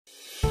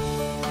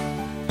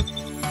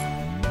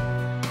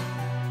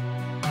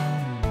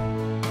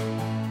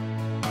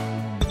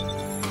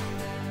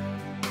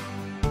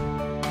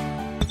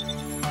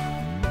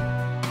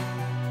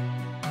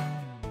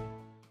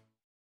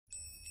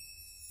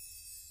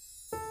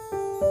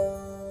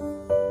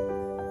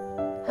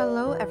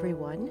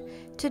everyone.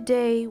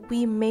 Today,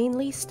 we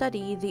mainly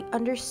study the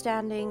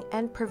understanding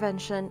and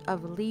prevention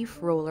of leaf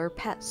roller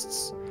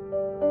pests.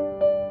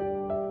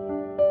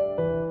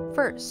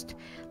 First,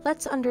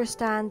 let's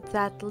understand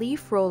that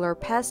leaf roller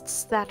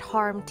pests that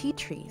harm tea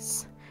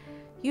trees.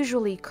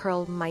 Usually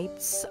curl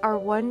mites are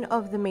one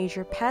of the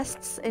major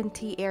pests in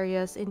tea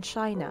areas in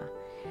China.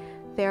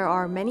 There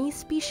are many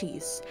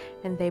species,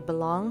 and they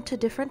belong to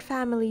different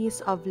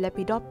families of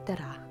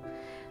Lepidoptera.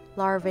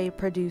 Larvae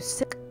produce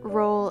silk,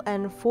 roll,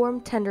 and form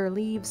tender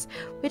leaves,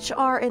 which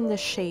are in the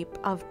shape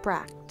of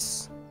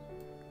bracts.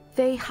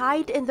 They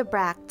hide in the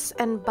bracts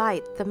and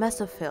bite the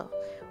mesophyll,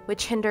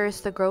 which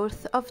hinders the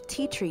growth of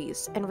tea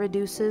trees and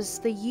reduces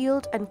the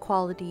yield and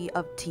quality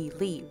of tea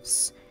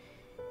leaves.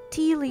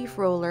 Tea leaf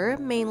roller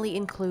mainly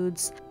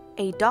includes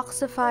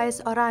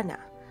Adoxophyes orana,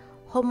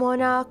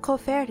 Homona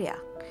coferia,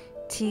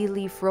 tea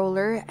leaf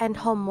roller, and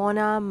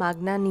Homona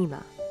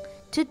magnanima.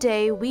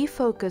 Today, we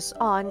focus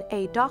on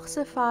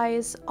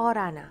Adoxophyes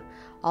orana,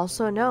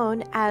 also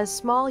known as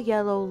small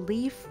yellow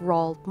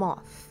leaf-rolled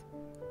moth.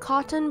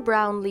 Cotton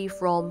brown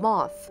leaf-rolled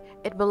moth,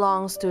 it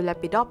belongs to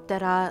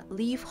Lepidoptera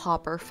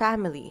leafhopper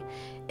family,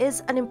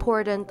 is an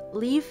important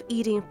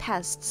leaf-eating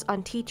pest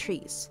on tea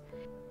trees.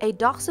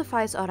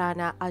 Adoxophyes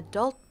orana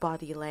adult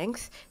body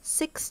length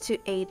 6 to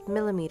 8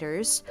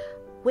 millimeters,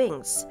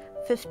 wings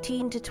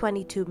 15 to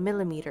 22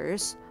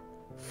 millimeters,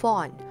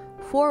 fawn,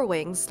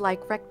 forewings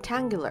like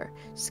rectangular,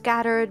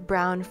 scattered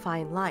brown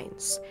fine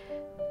lines.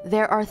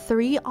 There are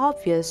 3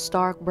 obvious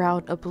dark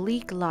brown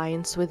oblique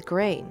lines with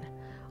grain.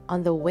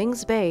 On the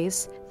wing's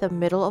base, the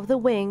middle of the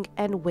wing,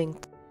 and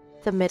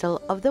the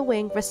middle of the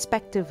wing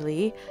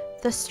respectively,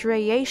 the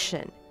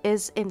striation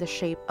is in the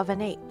shape of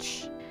an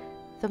H.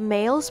 The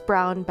male's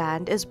brown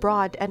band is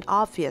broad and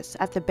obvious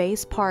at the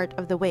base part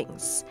of the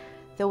wings.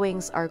 The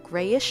wings are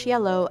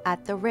grayish-yellow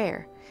at the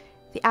rear.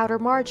 The outer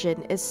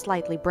margin is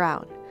slightly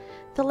brown.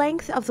 The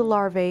length of the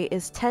larvae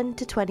is 10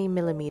 to 20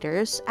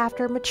 millimeters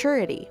after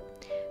maturity.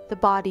 The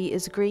body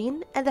is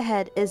green and the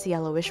head is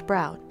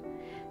yellowish-brown.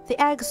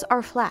 The eggs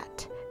are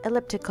flat,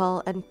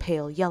 elliptical, and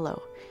pale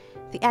yellow.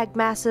 The egg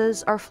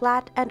masses are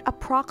flat and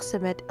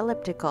approximate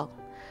elliptical,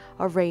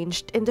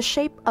 arranged in the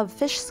shape of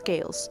fish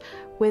scales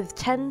with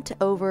 10 to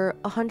over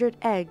 100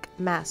 egg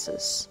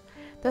masses.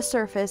 The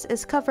surface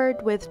is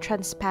covered with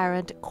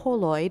transparent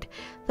colloid.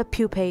 The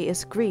pupae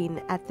is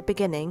green at the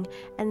beginning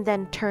and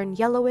then turn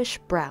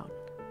yellowish-brown.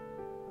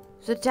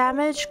 The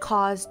damage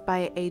caused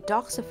by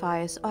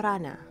Adoxophyes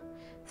orana.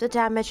 The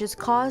damage is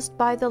caused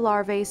by the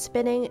larvae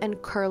spinning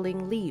and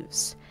curling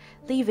leaves,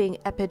 leaving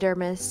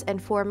epidermis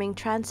and forming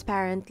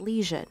transparent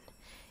lesion.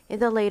 In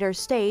the later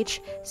stage,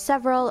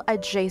 several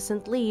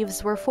adjacent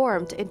leaves were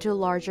formed into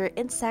larger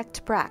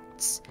insect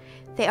bracts.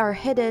 They are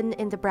hidden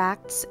in the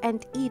bracts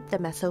and eat the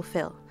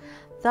mesophyll,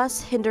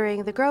 thus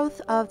hindering the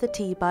growth of the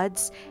tea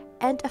buds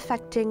and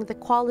affecting the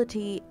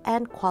quality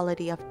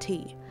of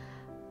tea.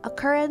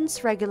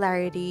 Occurrence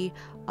regularity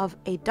of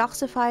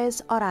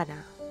Adoxophyes orana.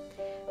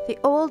 The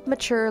old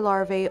mature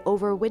larvae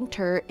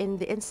overwinter in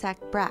the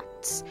insect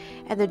bracts,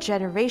 and the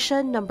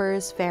generation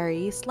numbers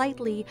vary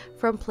slightly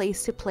from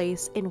place to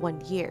place in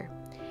 1 year.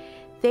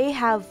 They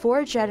have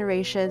 4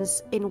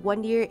 generations in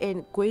 1 year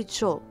in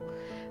Guizhou,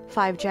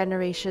 5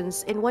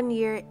 generations in 1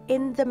 year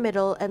in the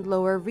middle and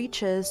lower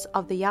reaches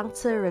of the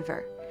Yangtze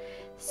River,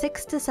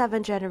 6 to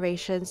 7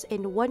 generations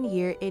in 1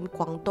 year in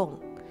Guangdong,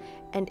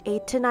 and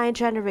 8 to 9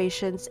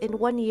 generations in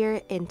 1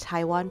 year in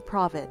Taiwan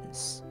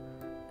province.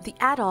 The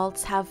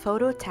adults have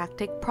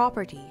phototactic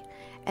property,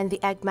 and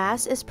the egg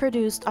mass is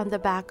produced on the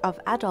back of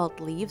adult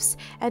leaves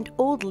and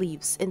old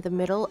leaves in the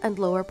middle and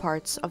lower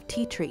parts of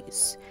tea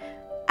trees.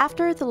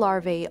 After the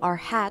larvae are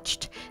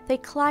hatched, they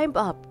climb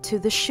up to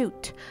the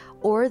shoot,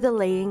 or the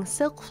laying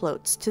silk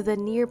floats to the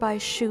nearby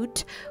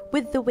shoot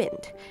with the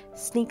wind,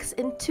 sneaks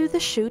into the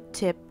shoot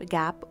tip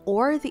gap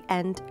or the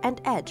end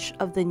and edge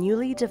of the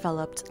newly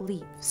developed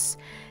leaves,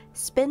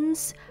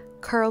 spins,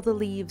 curls the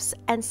leaves,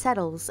 and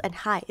settles and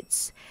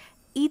hides.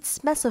 Eats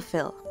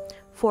mesophyll,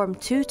 form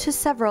 2 to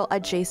several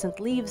adjacent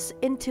leaves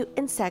into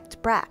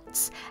insect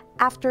bracts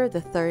after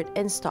the 3rd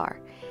instar.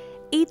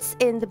 Eats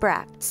in the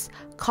bracts,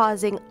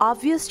 causing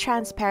obvious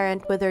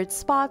transparent withered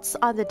spots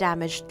on the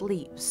damaged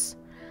leaves.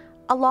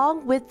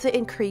 Along with the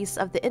increase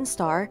of the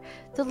instar,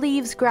 the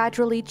leaves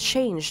gradually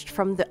changed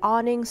from the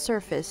awning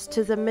surface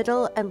to the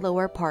middle and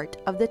lower part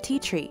of the tea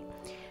tree,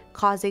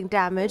 causing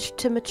damage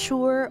to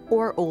mature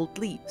or old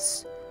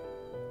leaves.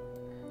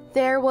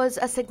 There was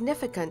a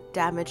significant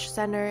damage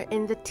center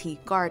in the tea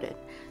garden.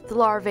 The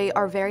larvae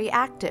are very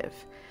active.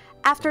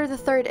 After the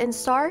 3rd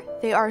instar,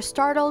 they are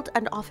startled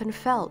and often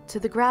fell to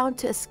the ground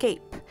to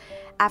escape.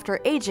 After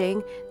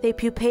aging, they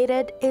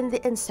pupated in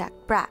the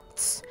insect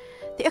bracts.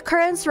 The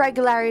occurrence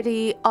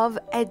regularity of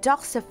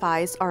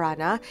Adoxophyes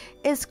orana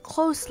is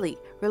closely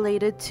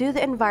related to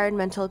the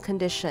environmental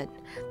condition,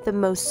 the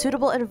most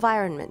suitable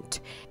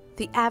environment.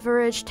 The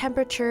average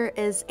temperature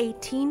is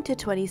 18 to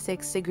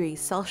 26 degrees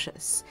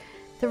Celsius.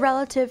 The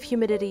relative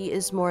humidity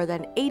is more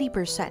than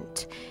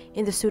 80%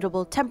 in the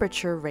suitable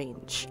temperature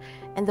range,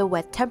 and the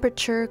wet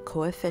temperature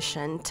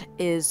coefficient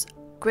is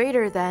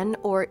greater than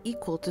or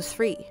equal to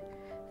 3.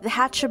 The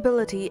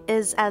hatchability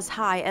is as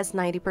high as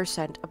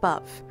 90%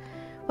 above.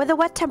 When the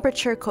wet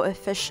temperature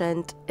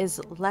coefficient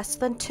is less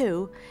than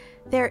 2,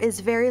 there is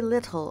very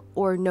little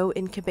or no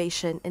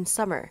incubation in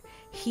summer.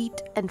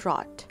 Heat and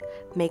drought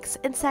makes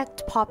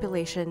insect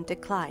population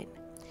decline.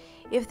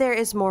 If there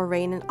is more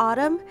rain in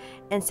autumn,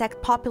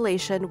 insect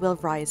population will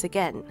rise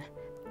again.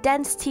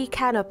 Dense tea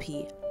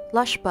canopy,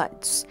 lush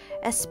buds,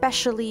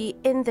 especially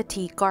in the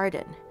tea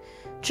garden.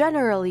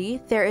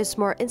 Generally, there is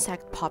more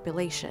insect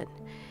population.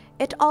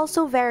 It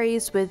also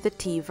varies with the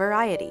tea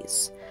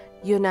varieties.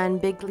 Yunnan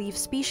big leaf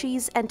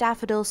species and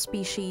daffodil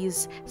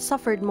species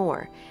suffered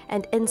more,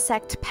 and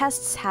insect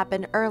pests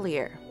happen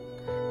earlier.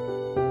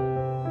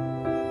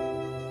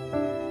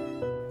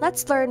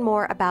 Let's learn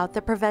more about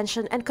the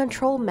prevention and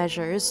control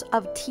measures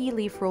of tea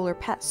leaf roller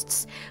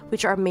pests,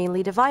 which are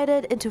mainly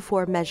divided into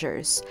 4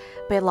 measures: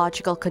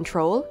 biological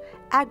control,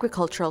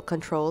 agricultural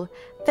control,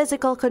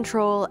 physical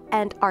control,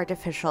 and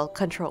artificial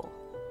control.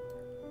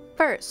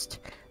 First,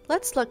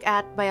 let's look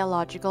at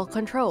biological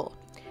control.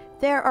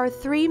 There are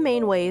 3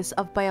 main ways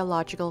of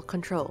biological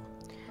control.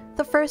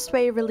 The first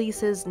way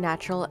releases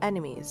natural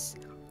enemies.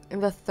 In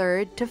the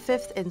 3rd to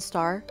 5th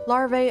instar,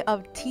 larvae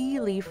of tea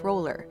leaf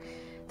roller.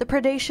 The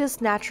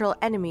predaceous natural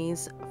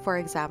enemies, for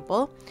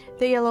example,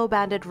 the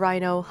yellow-banded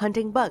rhino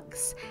hunting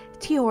bugs,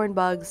 tea-horn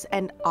bugs,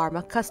 and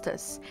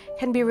Armacustus,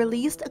 can be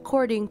released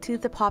according to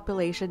the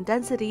population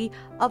density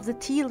of the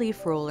tea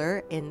leaf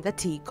roller in the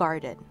tea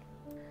garden.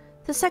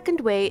 The second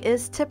way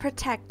is to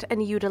protect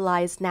and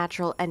utilize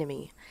natural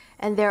enemy,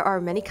 and there are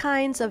many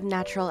kinds of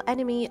natural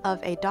enemy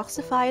of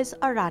Adoxophyes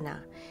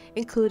arana,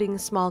 including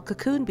small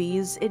cocoon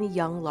bees in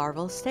young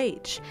larval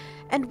stage,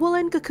 and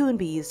woolen cocoon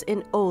bees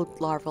in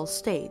old larval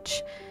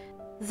stage.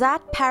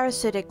 That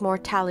parasitic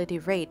mortality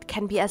rate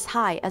can be as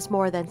high as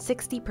more than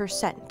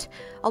 60%,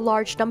 a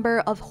large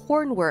number of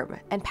hornworm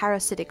and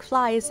parasitic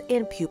flies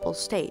in pupal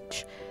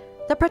stage.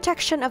 The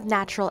protection of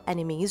natural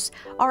enemies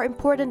are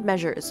important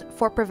measures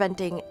for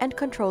preventing and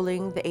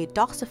controlling the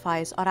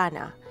Adoxophyes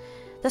arana.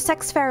 The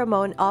sex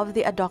pheromone of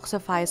the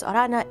Adoxophyes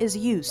arana is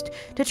used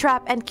to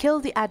trap and kill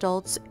the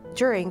adults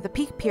during the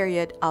peak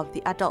period of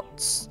the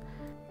adults.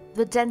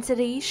 The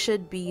density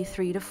should be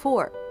 3 to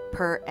 4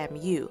 per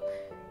mu.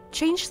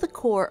 Change the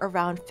core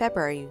around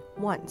February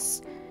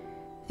once.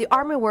 The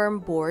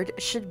armyworm board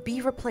should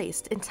be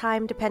replaced in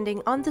time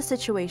depending on the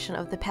situation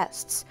of the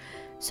pests,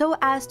 so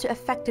as to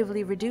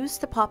effectively reduce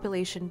the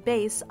population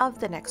base of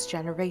the next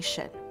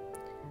generation.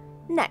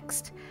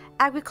 Next,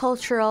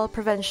 agricultural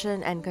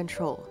prevention and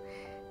control.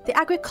 The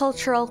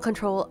agricultural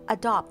control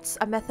adopts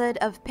a method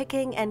of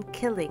picking and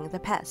killing the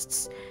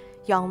pests.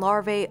 Young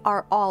larvae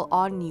are all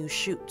on new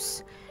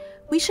shoots.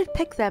 We should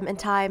pick them in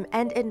time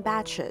and in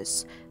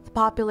batches. The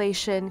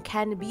population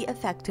can be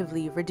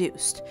effectively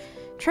reduced.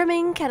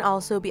 Trimming can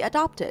also be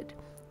adopted.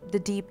 The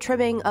deep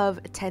trimming of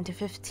 10 to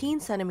 15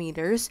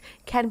 centimeters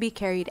can be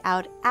carried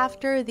out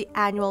after the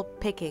annual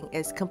picking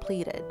is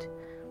completed.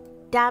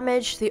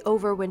 Damage the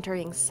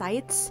overwintering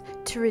sites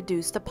to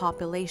reduce the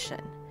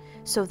population,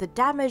 so the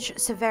damage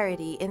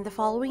severity in the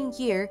following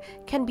year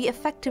can be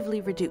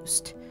effectively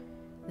reduced.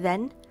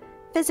 Then,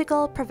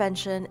 physical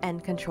prevention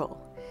and control.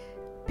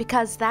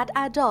 Because that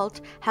adult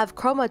have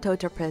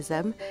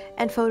chromatotropism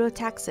and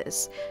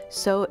phototaxis,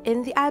 so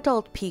in the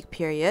adult peak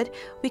period,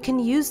 we can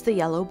use the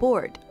yellow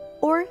board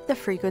or the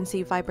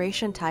frequency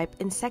vibration type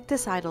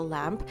insecticidal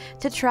lamp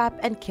to trap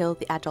and kill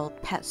the adult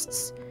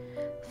pests.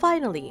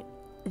 Finally,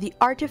 the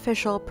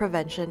artificial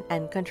prevention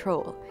and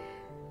control.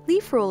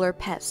 Leaf roller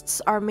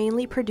pests are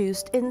mainly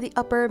produced in the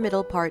upper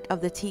middle part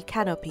of the tea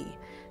canopy,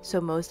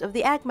 so most of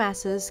the egg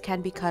masses can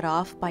be cut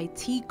off by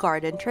tea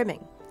garden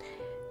trimming.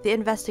 The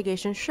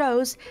investigation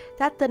shows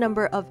that the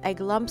number of egg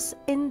lumps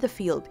in the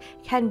field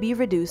can be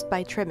reduced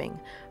by trimming,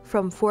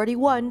 from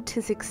 41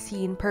 to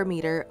 16 per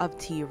meter of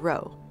tea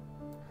row.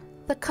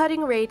 The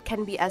cutting rate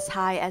can be as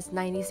high as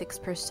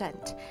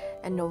 96%,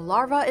 and no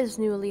larva is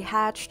newly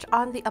hatched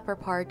on the upper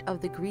part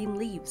of the green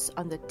leaves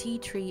on the tea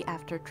tree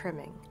after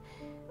trimming.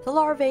 The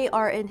larvae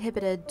are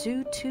inhibited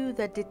due to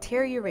the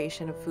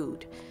deterioration of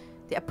food.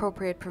 The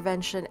appropriate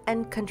prevention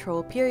and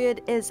control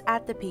period is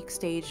at the peak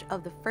stage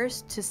of the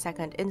 1st to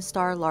 2nd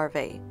instar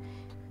larvae.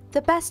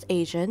 The best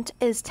agent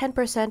is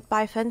 10%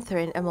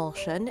 bifenthrin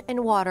emulsion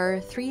in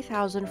water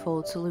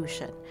 3,000-fold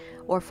solution,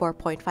 or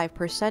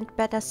 4.5%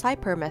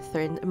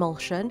 beta-cypermethrin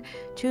emulsion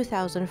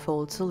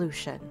 2,000-fold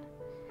solution.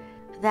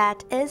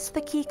 That is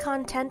the key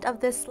content of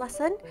this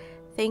lesson.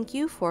 Thank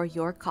you for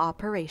your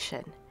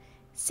cooperation.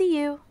 See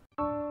you!